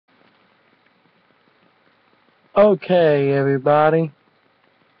Okay, everybody.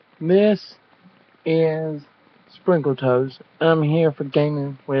 This is Sprinkletoes. I'm here for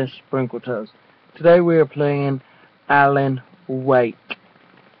gaming with Sprinkletoes. Today we are playing Alan Wake.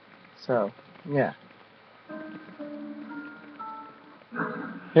 So, yeah.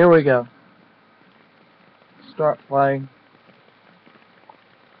 Here we go. Start playing.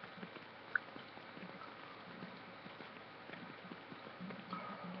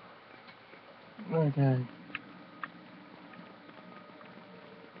 Okay.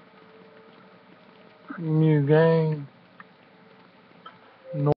 New game.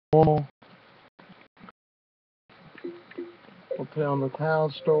 Normal. We'll put on the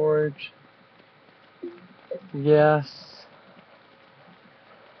cloud storage. Yes.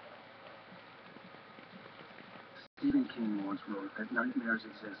 Stephen King once wrote that nightmares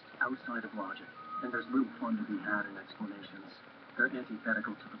exist outside of logic, and there's little fun to be had in explanations. They're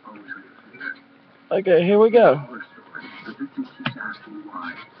antithetical to the poetry of fear. Okay, here we go. Horror story. The victim keeps asking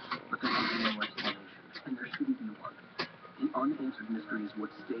why, but there is no explanation, and there shouldn't be one. The unanswered mystery is what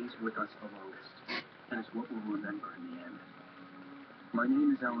stays with us the longest, and it's what we'll remember in the end. My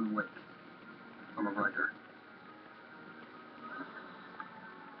name is Alan Wake. I'm a writer.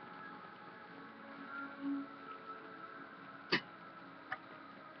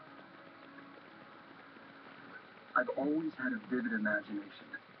 I've always had a vivid imagination,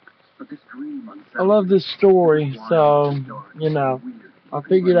 but this dream I love this story, so, you know, I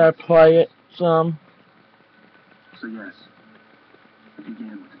figured I'd play it some. So yes, it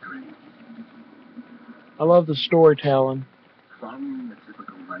began with a dream. I love the storytelling. Following the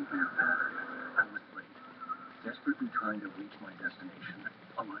typical nightmare pattern, I was late, desperately trying to reach my destination,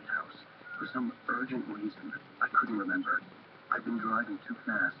 a lighthouse. For some urgent reason I couldn't remember, I'd been driving too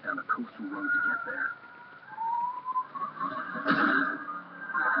fast down a coastal road to get there.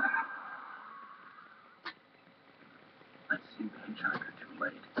 I'd seen the hitchhiker too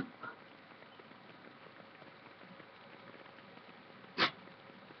late.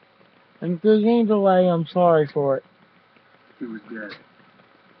 And if there's any delay, I'm sorry for it. He was dead.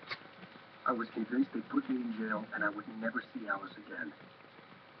 I was convinced they'd put me in jail and I would never see Alice again.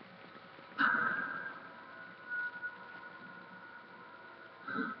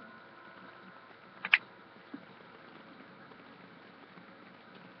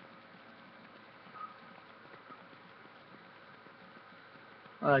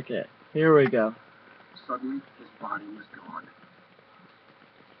 Okay, here we go. Suddenly, his body was gone.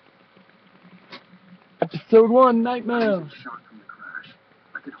 Episode 1, I Nightmare. was in shock from the crash.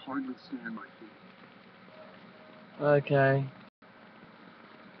 I could hardly stand my feet. Okay.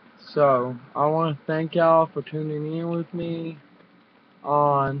 So, I want to thank y'all for tuning in with me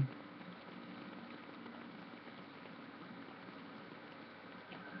on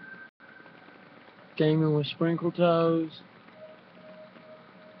Gaming with Sprinkletoes.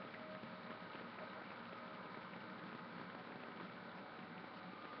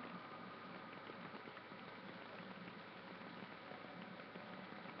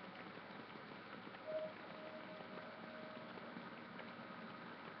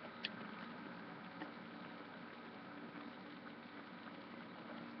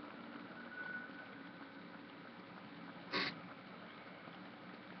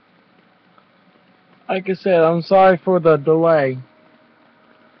 Like I said, I'm sorry for the delay.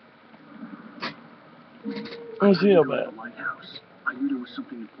 Let's see about it. I knew there was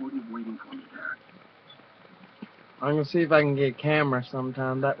something important waiting for me there. I'm gonna see if I can get a camera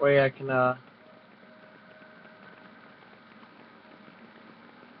sometime. That way I can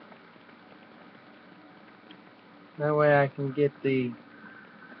get the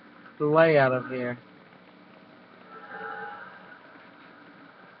layout of here.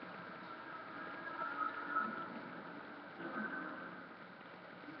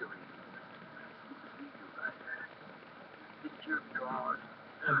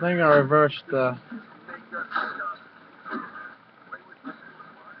 I think I reversed the.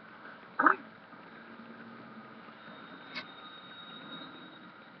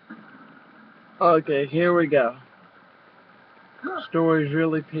 Okay, here we go. Story's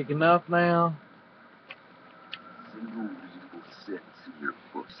really picking up now. Single reasonable sentence in your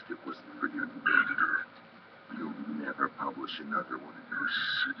books if it wasn't for your editor. You'll never publish another one of your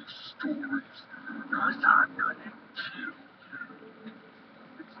shitty stories, because I'm gonna kill you.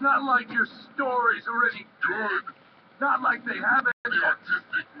 It's not like your stories are any good. Not like they have any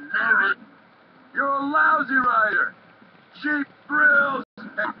artistic merit. You're a lousy writer. Cheap thrills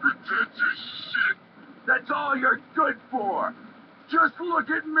and pretentious shit. That's all you're good for. Just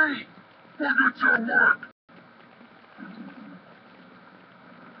look at me. Look at your work.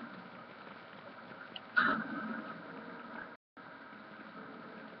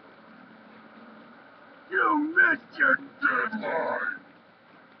 missed your deadline!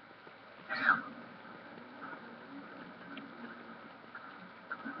 Damn.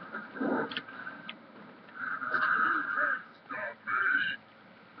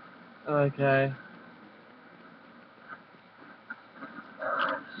 Okay.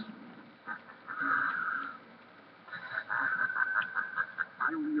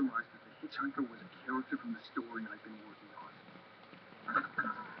 I realized that the hitchhiker was a character from the story I've been working on.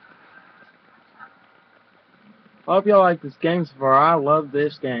 Hope y'all like this game so far. I love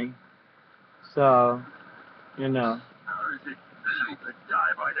this game. So, you know. How does it feel to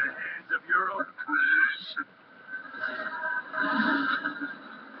die by the hands of your own creation?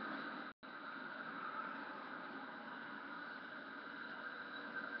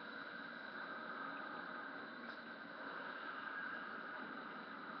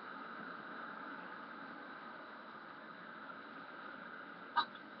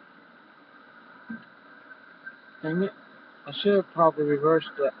 Dang it. I should have probably reversed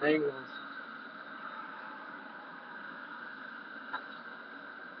the angles.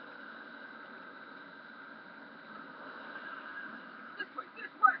 This way,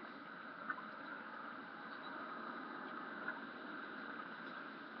 this way!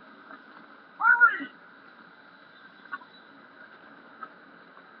 Hurry!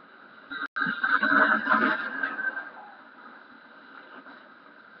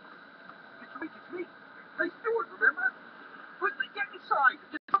 It's me! Hey, Stuart, remember? Quickly, get inside!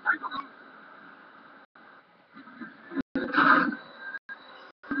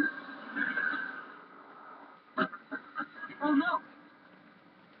 Oh no!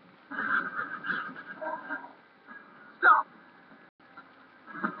 Stop!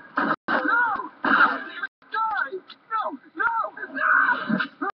 No! Die! No! No! No!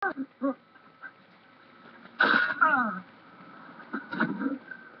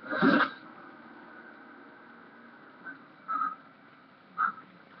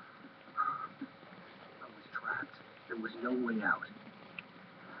 I was trapped. There was no way out.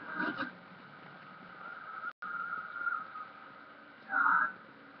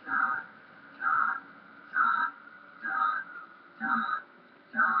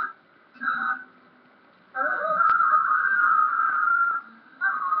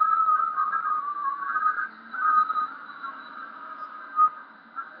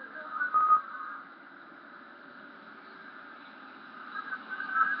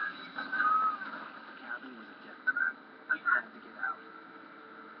 The cabin was a death trap. I had to get out.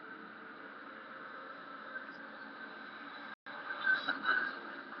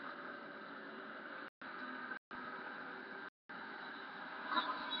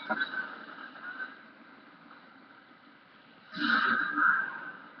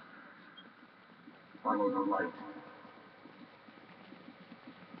 Follow the light.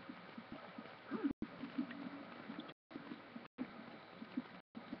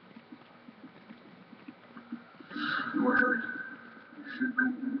 You are hurt. You should go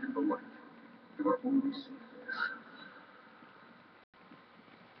into the light. You are only safe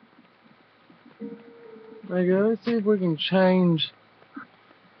there. Okay, let's see if we can change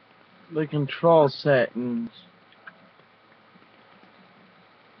the control settings.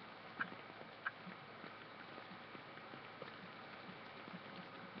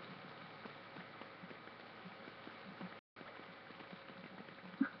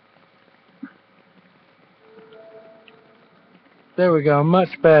 There we go,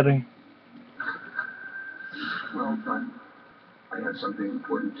 much better. Well done. I have something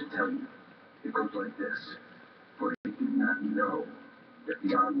important to tell you. It goes like this. For he did not know that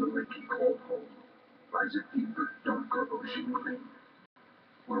beyond the lake he called home lies a deeper, darker ocean within,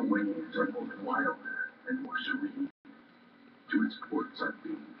 where waves are both wilder and more serene. To its ports I've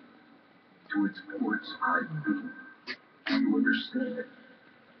been. To its ports I've been. Do you understand?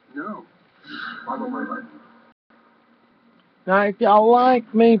 No. Follow my light. Now, if y'all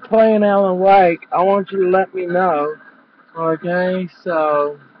like me playing Alan Wake, I want you to let me know. Okay,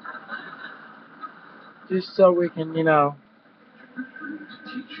 so just so we can, you know,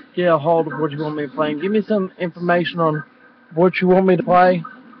 get a hold of what you want me to play. And give me some information on what you want me to play.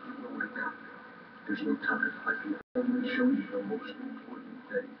 There's no time. I can only show you the most important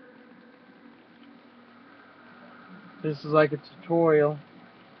thing. This is like a tutorial.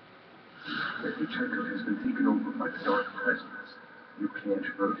 The hitchhiker has been taken over by the dark presence. You can't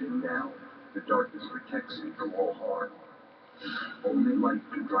hurt him now. The darkness protects him from all harm. Only light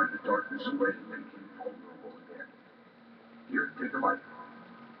can drive the darkness away and make him vulnerable again. Here, take the light.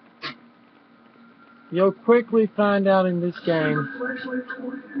 You'll quickly find out in this game, Flashlight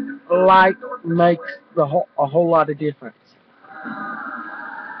toward him. light makes a whole lot of difference.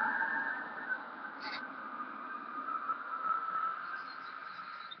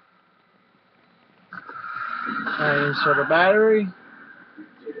 I insert a battery. You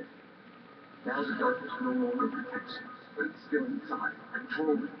did it. Now the darkness no longer protects him, but it's still inside,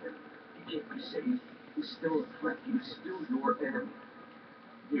 controlling him. He can't be saved. He's still a threat. He's still your enemy.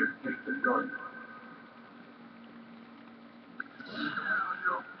 Here, take the gun.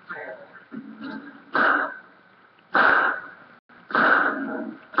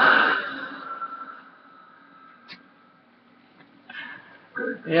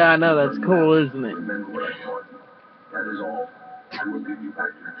 Yeah, I know, that's cool, isn't it? Remember what I taught you. That is all. I will lead you back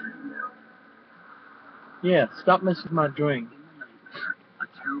to your dream now. Yeah, stop messing with my drink. In the nightmare, a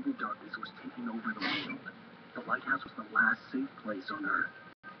terrible darkness was taking over the world. The lighthouse was the last safe place on Earth.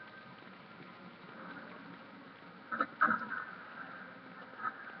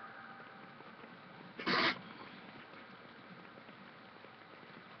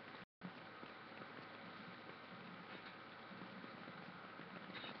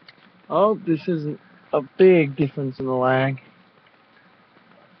 Oh, this isn't a big difference in the lag.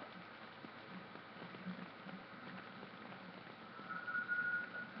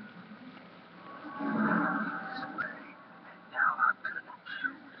 Now I'm gonna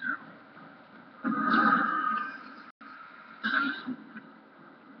kill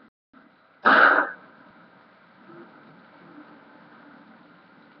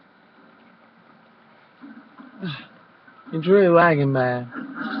you. It's really lagging bad.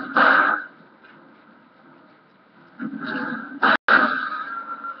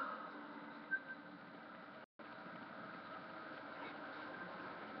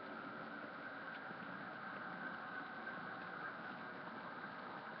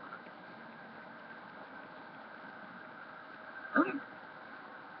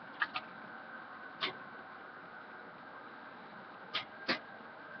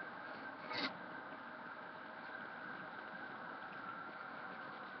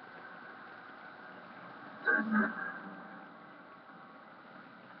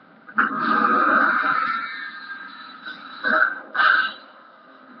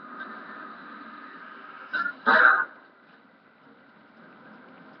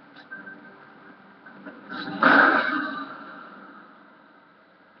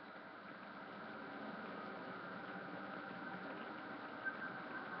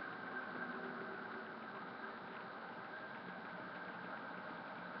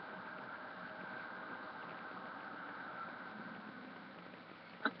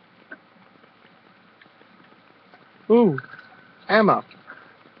 Ooh, ammo.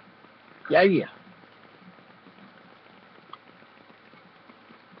 Yeah, yeah.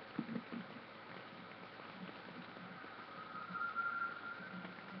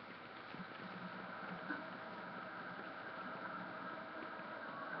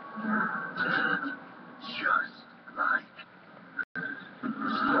 Just like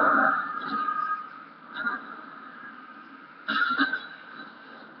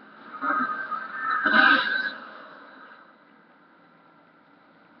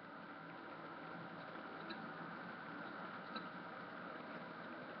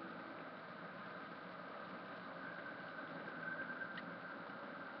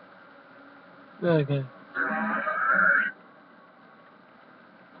Okay.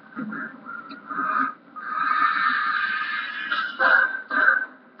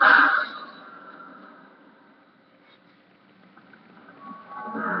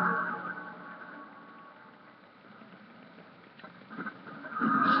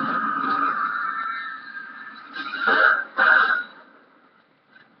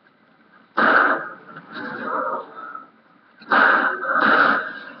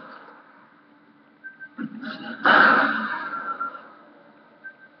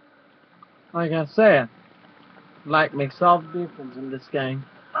 Like I said, light makes all the difference in this game.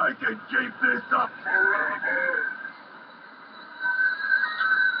 I can keep this up forever.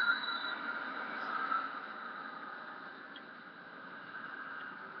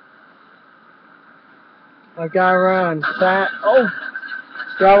 A guy around fat. Oh,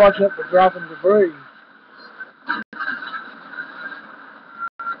 gotta watch out for dropping debris.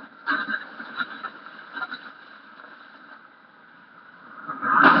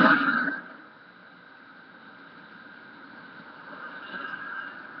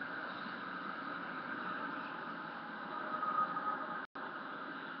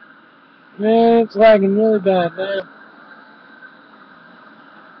 Man, it's lagging really bad now.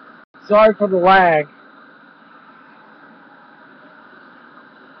 Sorry for the lag.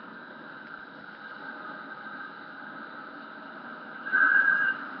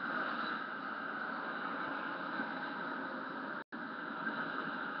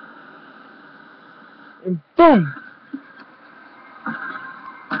 And boom!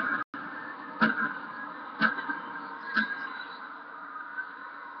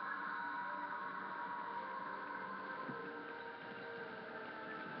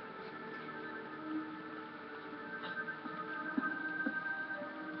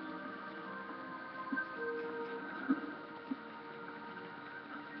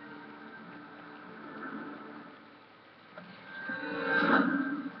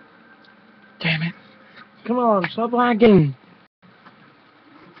 Come on, stop lagging.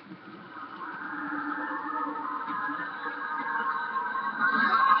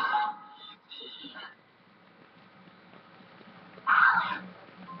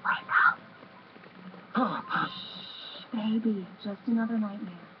 Baby, just another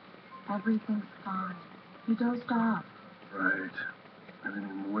nightmare. Everything's fine. You dozed off. Right.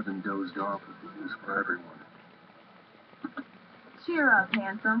 Anything more than dozed off would be news for everyone. Cheer up,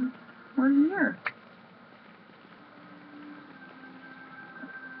 handsome. We're here.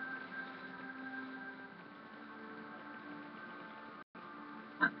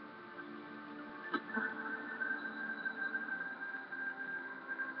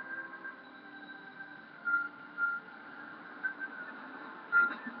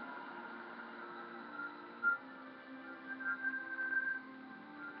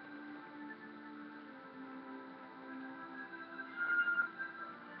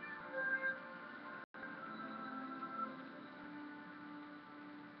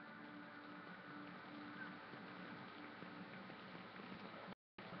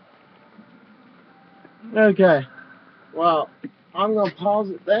 Okay. Well, I'm going to pause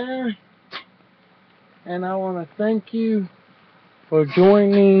it there. And I want to thank you for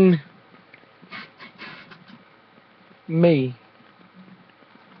joining me.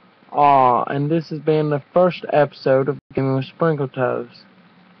 And this has been the first episode of Gaming with Sprinkletoes.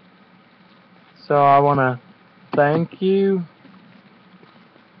 So I want to thank you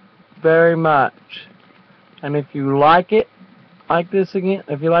very much. And if you like it,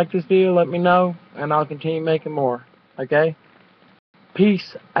 if you like this video, let me know, and I'll continue making more. Okay?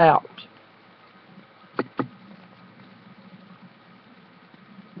 Peace out.